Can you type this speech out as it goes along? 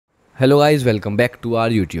Hello guys, welcome back to our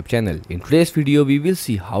YouTube channel. In today's video we will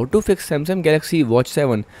see how to fix Samsung Galaxy Watch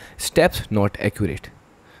 7 steps not accurate.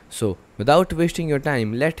 So without wasting your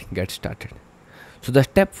time, let's get started. So the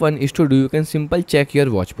step 1 is to do, you can simply check your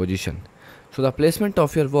watch position. So the placement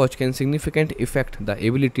of your watch can significantly affect the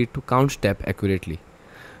ability to count step accurately.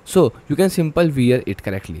 So you can simply wear it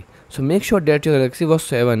correctly. So make sure that your Galaxy Watch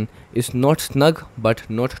 7 is not snug but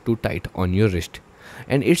not too tight on your wrist,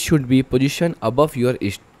 and it should be positioned above your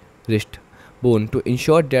wrist bone to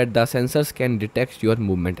ensure that the sensors can detect your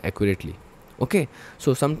movement accurately. Okay,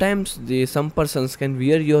 so sometimes some persons can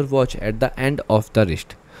wear your watch at the end of the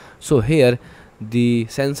wrist, so here the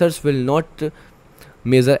sensors will not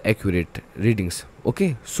measure accurate readings.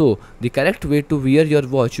 Okay, so the correct way to wear your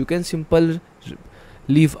watch, you can simply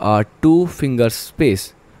leave a 2-finger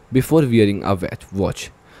space before wearing a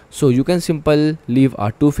watch. So you can simply leave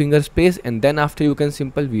a 2-finger space, and then after you can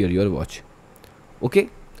simply wear your watch. Okay,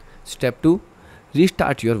 step 2,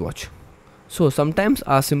 restart your watch. So sometimes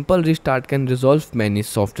a simple restart can resolve many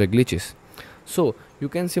software glitches. So you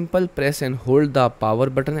can simply press and hold the power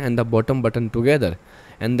button and the bottom button together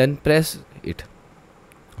and then press it,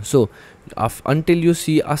 so until you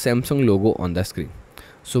see a Samsung logo on the screen.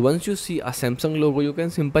 So once you see a Samsung logo, you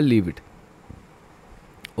can simply leave it.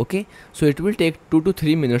 Okay, so it will take 2 to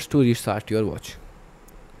 3 minutes to restart your watch.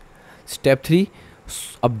 Step 3,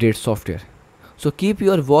 update software. So keep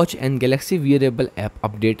your watch and Galaxy wearable app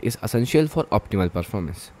update is essential for optimal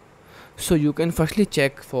performance. So you can firstly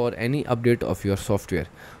check for any update of your software.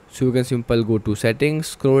 So you can simply go to settings,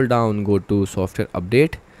 scroll down, go to software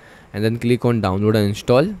update, and then click on download and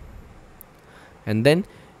install, and then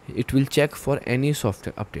it will check for any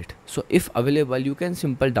software update. So if available, you can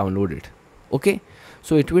simply download it. Okay,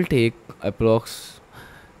 so it will take approx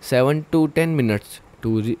 7 to 10 minutes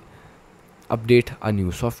to update a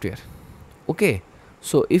new software. Okay,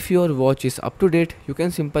 so if your watch is up to date, you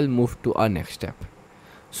can simply move to our next step.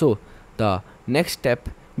 So the next step,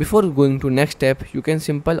 before going to next step, you can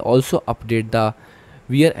simply also update the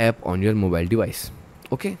Wear app on your mobile device.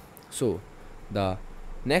 Okay, so the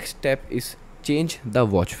next step is change the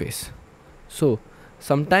watch face. So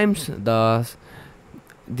sometimes the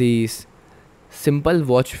simple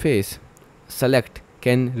watch face select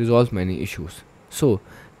can resolve many issues. So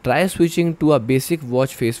try switching to a basic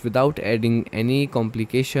watch face without adding any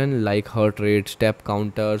complication like heart rate, step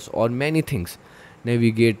counters, or many things,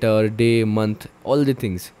 navigator, day, month, all the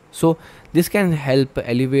things. So this can help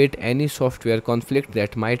alleviate any software conflict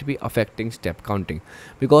that might be affecting step counting,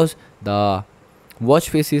 because the watch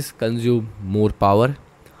faces consume more power,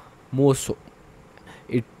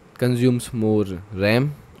 it consumes more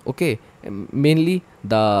RAM. Okay, mainly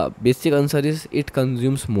the basic answer is it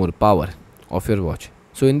consumes more power of your watch.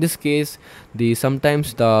 So in this case,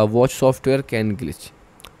 sometimes the watch software can glitch.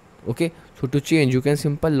 Okay, so to change, you can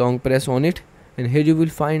simply long press on it, and here you will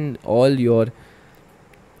find all your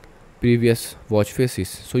previous watch faces.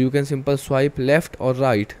 So you can simply swipe left or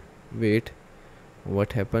right. Wait,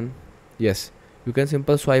 what happened? Yes, you can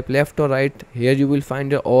simply swipe left or right. Here you will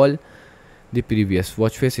find all the previous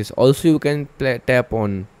watch faces. Also you can tap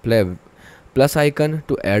on plus icon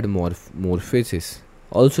to add more faces.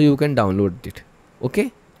 Also you can download it.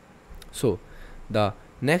 Okay, so the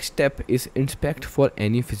next step is inspect for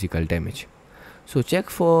any physical damage. So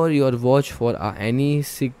check for your watch for any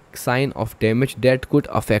sign of damage that could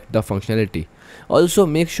affect the functionality. Also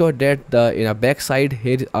make sure that in a back side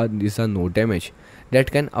here is a no damage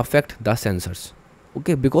that can affect the sensors.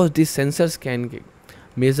 Okay, because these sensors can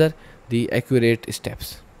measure the accurate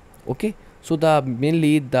steps. Okay, so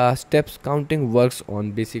mainly the steps counting works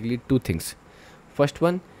on basically two things. First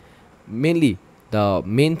one, mainly the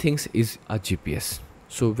main things is a GPS.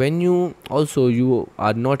 So when you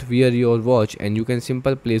are not wear your watch and you can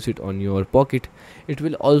simply place it on your pocket, it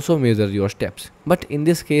will also measure your steps. But in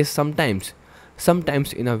this case, sometimes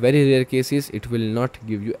in a very rare cases, it will not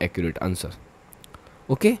give you accurate answer.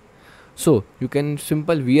 Okay, so you can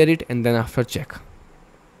simply wear it and then after check.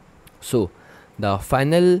 So the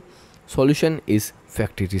final solution is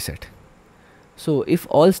factory reset. So if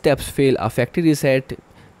all steps fail, a factory reset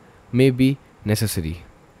may be necessary.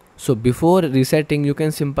 So before resetting, you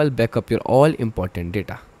can simply backup your all important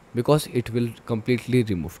data, because it will completely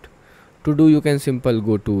removed. To do, you can simply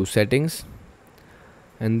go to settings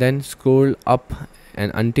and then scroll up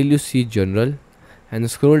and until you see general,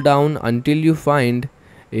 and scroll down until you find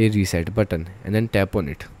a reset button and then tap on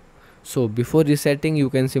it. So before resetting,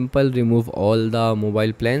 you can simply remove all the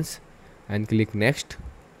mobile plans and click next.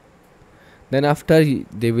 Then after,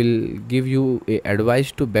 they will give you a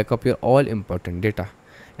advice to backup your all important data,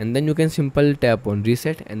 and then you can simply tap on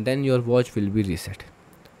reset and then your watch will be reset.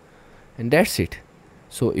 And that's it.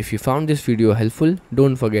 So if you found this video helpful,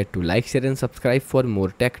 don't forget to like, share and subscribe for more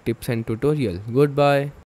tech tips and tutorial. Goodbye.